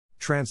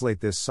Translate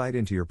this site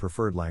into your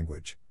preferred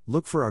language.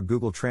 Look for our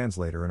Google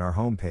Translator in our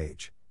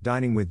homepage,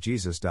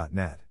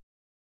 diningwithjesus.net.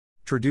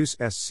 Traduce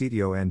este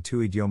sitio en tu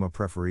idioma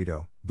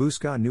preferido.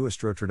 Busca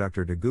nuestro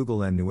traductor de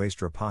Google en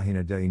nuestra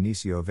página de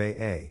inicio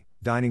va,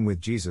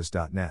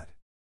 diningwithjesus.net.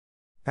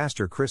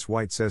 Pastor Chris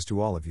White says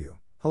to all of you,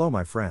 hello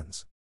my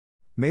friends.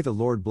 May the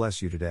Lord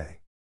bless you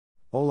today.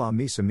 Hola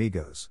mis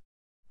amigos.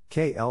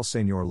 Que el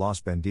Señor los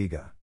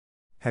bendiga.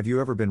 Have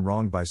you ever been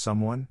wronged by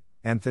someone,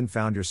 and then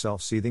found yourself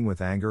seething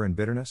with anger and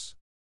bitterness?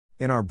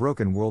 In our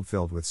broken world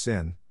filled with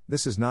sin,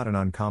 this is not an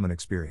uncommon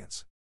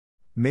experience.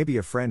 Maybe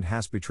a friend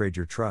has betrayed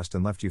your trust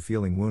and left you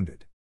feeling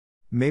wounded.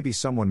 Maybe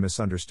someone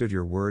misunderstood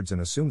your words and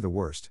assumed the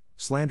worst,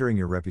 slandering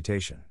your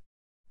reputation.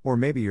 Or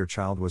maybe your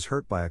child was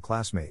hurt by a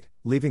classmate,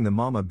 leaving the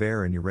mama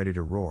bear in you ready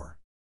to roar.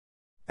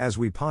 As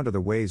we ponder the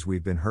ways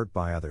we've been hurt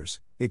by others,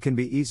 it can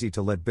be easy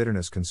to let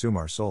bitterness consume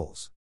our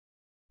souls.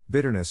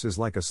 Bitterness is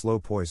like a slow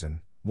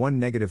poison, one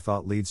negative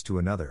thought leads to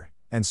another,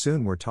 and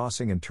soon we're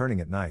tossing and turning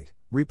at night,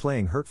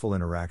 replaying hurtful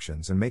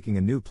interactions and making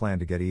a new plan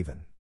to get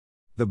even.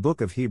 The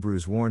book of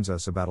Hebrews warns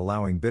us about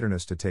allowing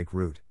bitterness to take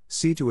root.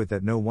 See to it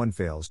that no one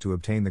fails to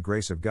obtain the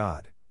grace of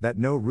God, that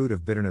no root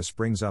of bitterness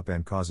springs up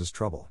and causes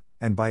trouble,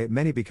 and by it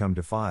many become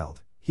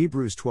defiled.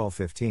 Hebrews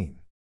 12:15.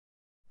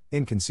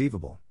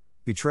 Inconceivable.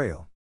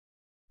 Betrayal.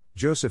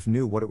 Joseph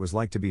knew what it was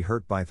like to be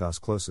hurt by those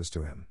closest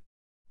to him.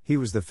 He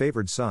was the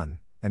favored son,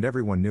 and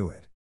everyone knew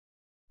it.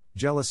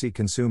 Jealousy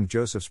consumed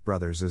Joseph's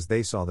brothers as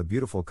they saw the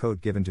beautiful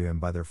coat given to him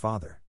by their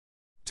father.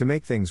 To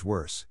make things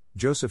worse,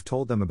 Joseph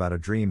told them about a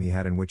dream he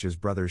had in which his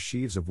brothers'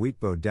 sheaves of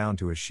wheat bowed down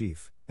to his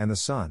sheaf, and the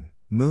sun,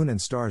 moon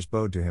and stars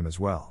bowed to him as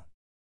well.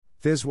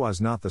 This was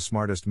not the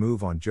smartest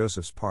move on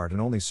Joseph's part and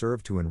only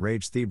served to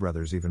enrage the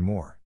brothers even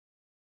more.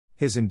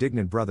 His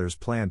indignant brothers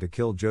planned to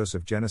kill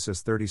Joseph,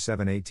 Genesis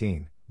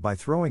 37:18, by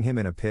throwing him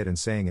in a pit and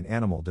saying an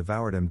animal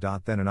devoured him.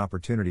 Then an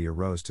opportunity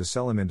arose to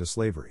sell him into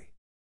slavery.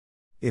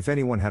 If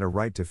anyone had a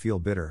right to feel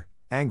bitter,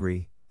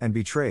 angry, and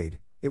betrayed,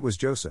 it was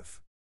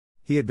Joseph.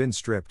 He had been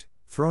stripped,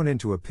 thrown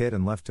into a pit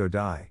and left to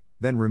die,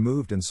 then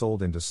removed and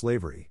sold into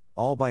slavery,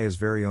 all by his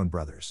very own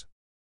brothers.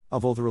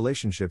 Of all the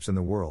relationships in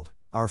the world,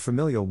 our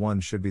familial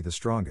ones should be the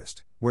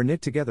strongest. We're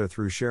knit together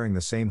through sharing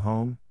the same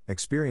home,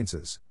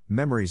 experiences,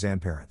 memories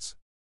and parents.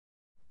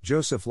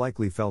 Joseph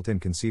likely felt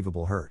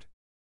inconceivable hurt.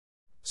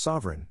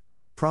 Sovereign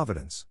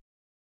providence.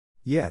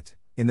 Yet,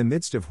 in the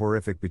midst of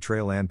horrific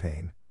betrayal and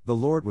pain, the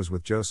Lord was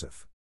with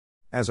Joseph.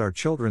 As our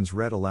children's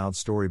read aloud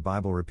story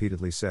Bible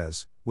repeatedly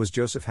says, was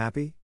Joseph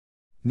happy?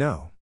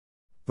 No.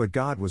 But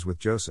God was with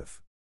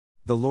Joseph.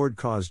 The Lord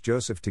caused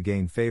Joseph to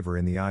gain favor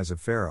in the eyes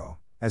of Pharaoh,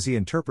 as he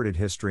interpreted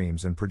his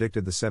dreams and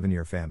predicted the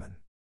 7-year famine.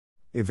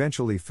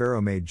 Eventually Pharaoh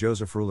made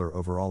Joseph ruler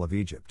over all of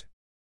Egypt.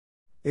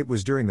 It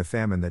was during the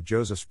famine that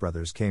Joseph's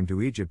brothers came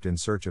to Egypt in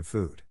search of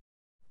food.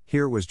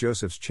 Here was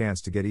Joseph's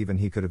chance to get even.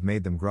 He could have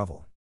made them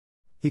grovel.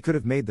 He could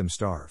have made them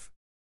starve.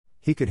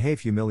 He could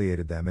have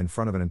humiliated them in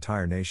front of an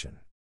entire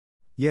nation.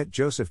 Yet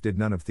Joseph did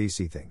none of these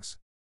things.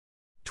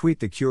 Tweet: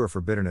 the cure for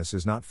bitterness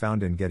is not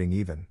found in getting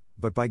even,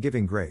 but by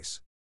giving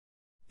grace.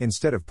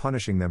 Instead of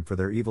punishing them for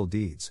their evil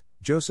deeds,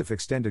 Joseph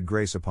extended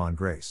grace upon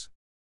grace.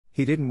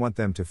 He didn't want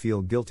them to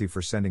feel guilty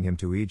for sending him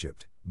to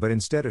Egypt, but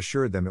instead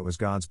assured them it was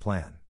God's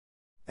plan.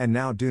 And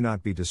now do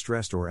not be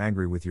distressed or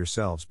angry with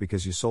yourselves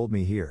because you sold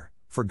me here,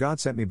 for God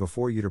sent me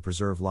before you to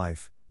preserve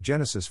life.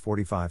 Genesis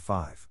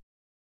 45:5.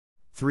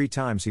 3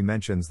 times he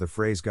mentions the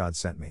phrase God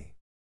sent me.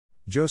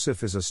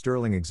 Joseph is a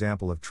sterling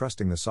example of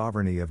trusting the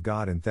sovereignty of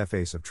God in the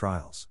face of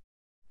trials.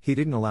 He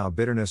didn't allow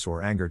bitterness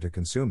or anger to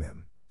consume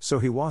him, so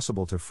he was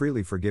able to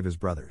freely forgive his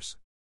brothers.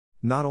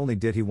 Not only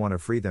did he want to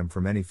free them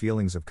from any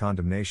feelings of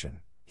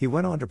condemnation, he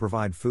went on to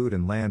provide food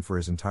and land for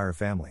his entire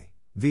family.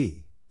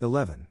 v.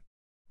 11.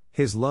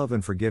 His love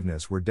and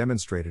forgiveness were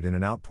demonstrated in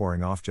an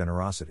outpouring of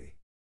generosity.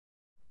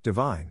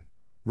 Divine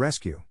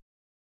rescue.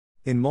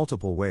 In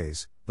multiple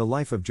ways, the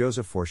life of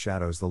Joseph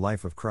foreshadows the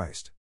life of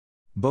Christ.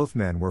 Both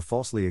men were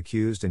falsely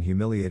accused and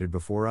humiliated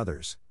before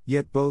others,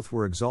 yet both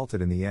were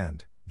exalted in the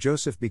end,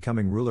 Joseph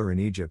becoming ruler in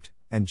Egypt,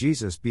 and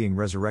Jesus being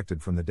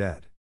resurrected from the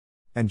dead.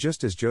 And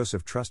just as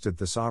Joseph trusted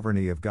the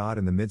sovereignty of God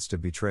in the midst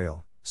of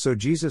betrayal, so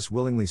Jesus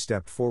willingly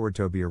stepped forward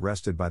to be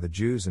arrested by the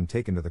Jews and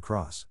taken to the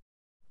cross.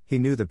 He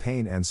knew the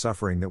pain and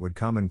suffering that would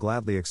come and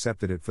gladly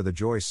accepted it for the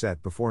joy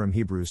set before him.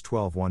 Hebrews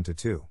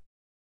 12:1-2.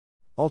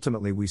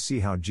 Ultimately we see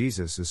how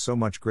Jesus is so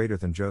much greater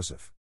than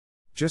Joseph.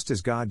 Just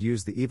as God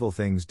used the evil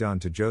things done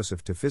to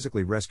Joseph to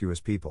physically rescue his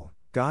people,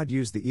 God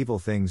used the evil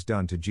things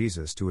done to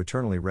Jesus to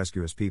eternally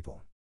rescue his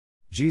people.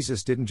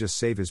 Jesus didn't just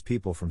save his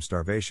people from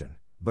starvation,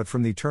 but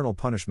from the eternal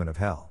punishment of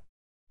hell.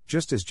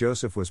 Just as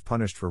Joseph was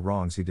punished for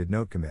wrongs he did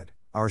not commit,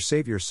 our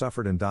Savior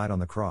suffered and died on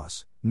the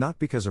cross, not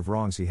because of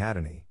wrongs he had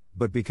any,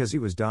 but because he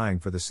was dying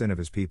for the sin of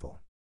his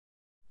people.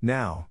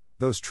 Now,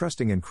 those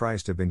trusting in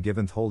Christ have been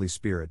given the Holy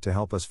Spirit to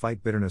help us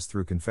fight bitterness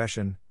through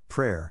confession,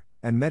 prayer,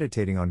 and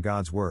meditating on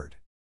God's Word.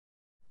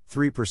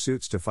 3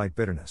 pursuits to fight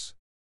bitterness.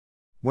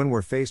 When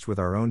we're faced with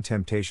our own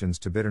temptations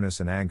to bitterness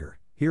and anger,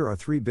 here are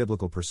 3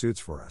 biblical pursuits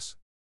for us.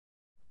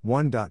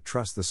 1.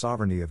 Trust the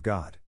sovereignty of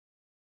God.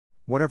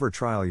 Whatever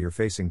trial you're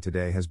facing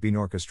today has been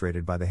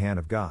orchestrated by the hand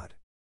of God.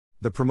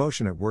 The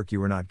promotion at work you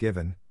were not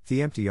given,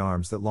 the empty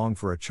arms that long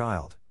for a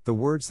child, the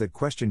words that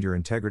questioned your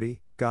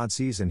integrity, God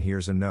sees and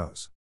hears and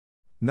knows.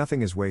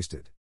 Nothing is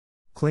wasted.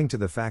 Cling to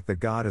the fact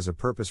that God has a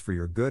purpose for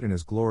your good and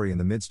His glory in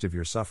the midst of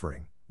your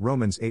suffering.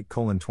 Romans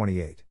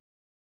 8:28.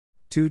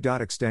 2.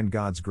 Extend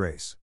God's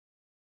grace.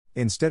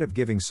 Instead of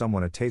giving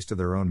someone a taste of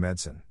their own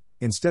medicine,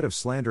 instead of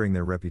slandering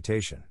their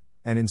reputation,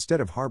 and instead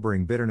of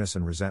harboring bitterness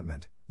and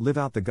resentment, live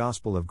out the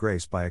gospel of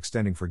grace by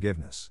extending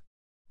forgiveness.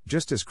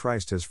 Just as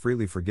Christ has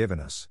freely forgiven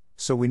us,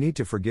 so we need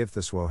to forgive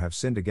those who have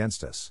sinned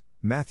against us.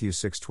 Matthew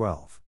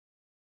 6:12.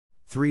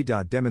 3.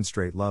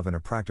 Demonstrate love in a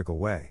practical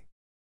way.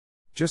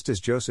 Just as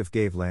Joseph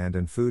gave land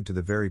and food to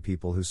the very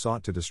people who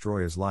sought to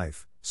destroy his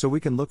life, so we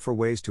can look for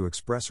ways to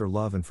express our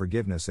love and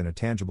forgiveness in a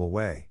tangible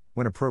way,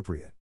 when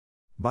appropriate.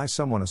 Buy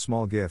someone a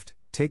small gift,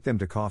 take them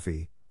to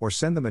coffee, or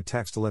send them a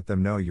text to let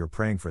them know you're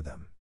praying for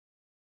them.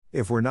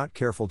 If we're not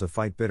careful to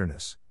fight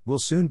bitterness, we'll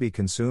soon be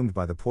consumed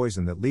by the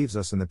poison that leaves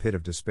us in the pit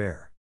of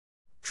despair.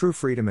 True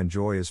freedom and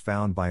joy is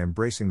found by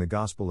embracing the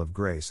gospel of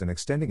grace and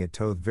extending it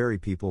to the very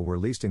people we're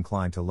least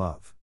inclined to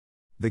love.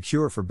 The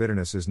cure for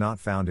bitterness is not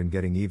found in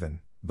getting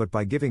even, but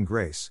by giving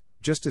grace,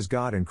 just as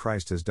God in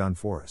Christ has done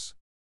for us.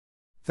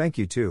 Thank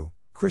you to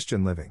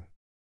Christian Living.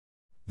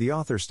 The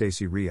author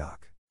Stacy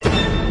Rioch.